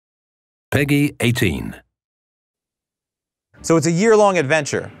Peggy 18. So it's a year-long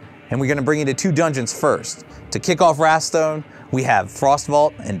adventure, and we're going to bring you to two dungeons first. To kick off Wrathstone, we have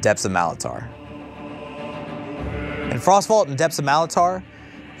Frostvault and Depths of Malatar. In Frostvault and Depths of Malatar,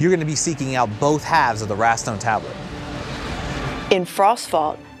 you're going to be seeking out both halves of the Wrathstone tablet. In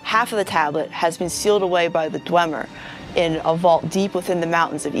Frostvault, half of the tablet has been sealed away by the Dwemer in a vault deep within the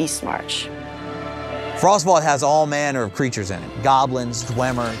mountains of Eastmarch. Frostvault has all manner of creatures in it. Goblins,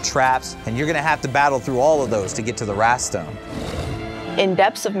 Dwemer, traps, and you're going to have to battle through all of those to get to the Wrathstone. In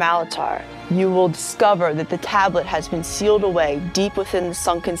Depths of Malatar, you will discover that the tablet has been sealed away deep within the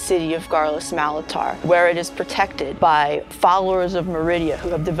sunken city of Garlus Malatar, where it is protected by followers of Meridia who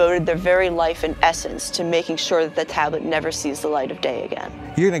have devoted their very life and essence to making sure that the tablet never sees the light of day again.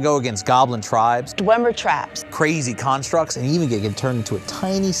 You're going to go against goblin tribes, Dwemer traps, crazy constructs, and even get turned into a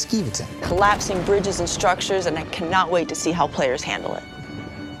tiny skeeveton. Collapsing bridges and structures, and I cannot wait to see how players handle it.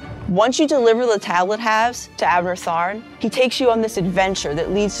 Once you deliver the tablet halves to Abner Tharn, he takes you on this adventure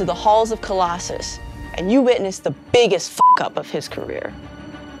that leads to the halls of Colossus, and you witness the biggest fuck-up of his career.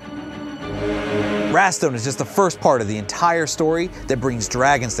 Wrathstone is just the first part of the entire story that brings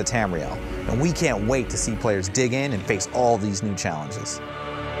dragons to Tamriel, and we can't wait to see players dig in and face all these new challenges.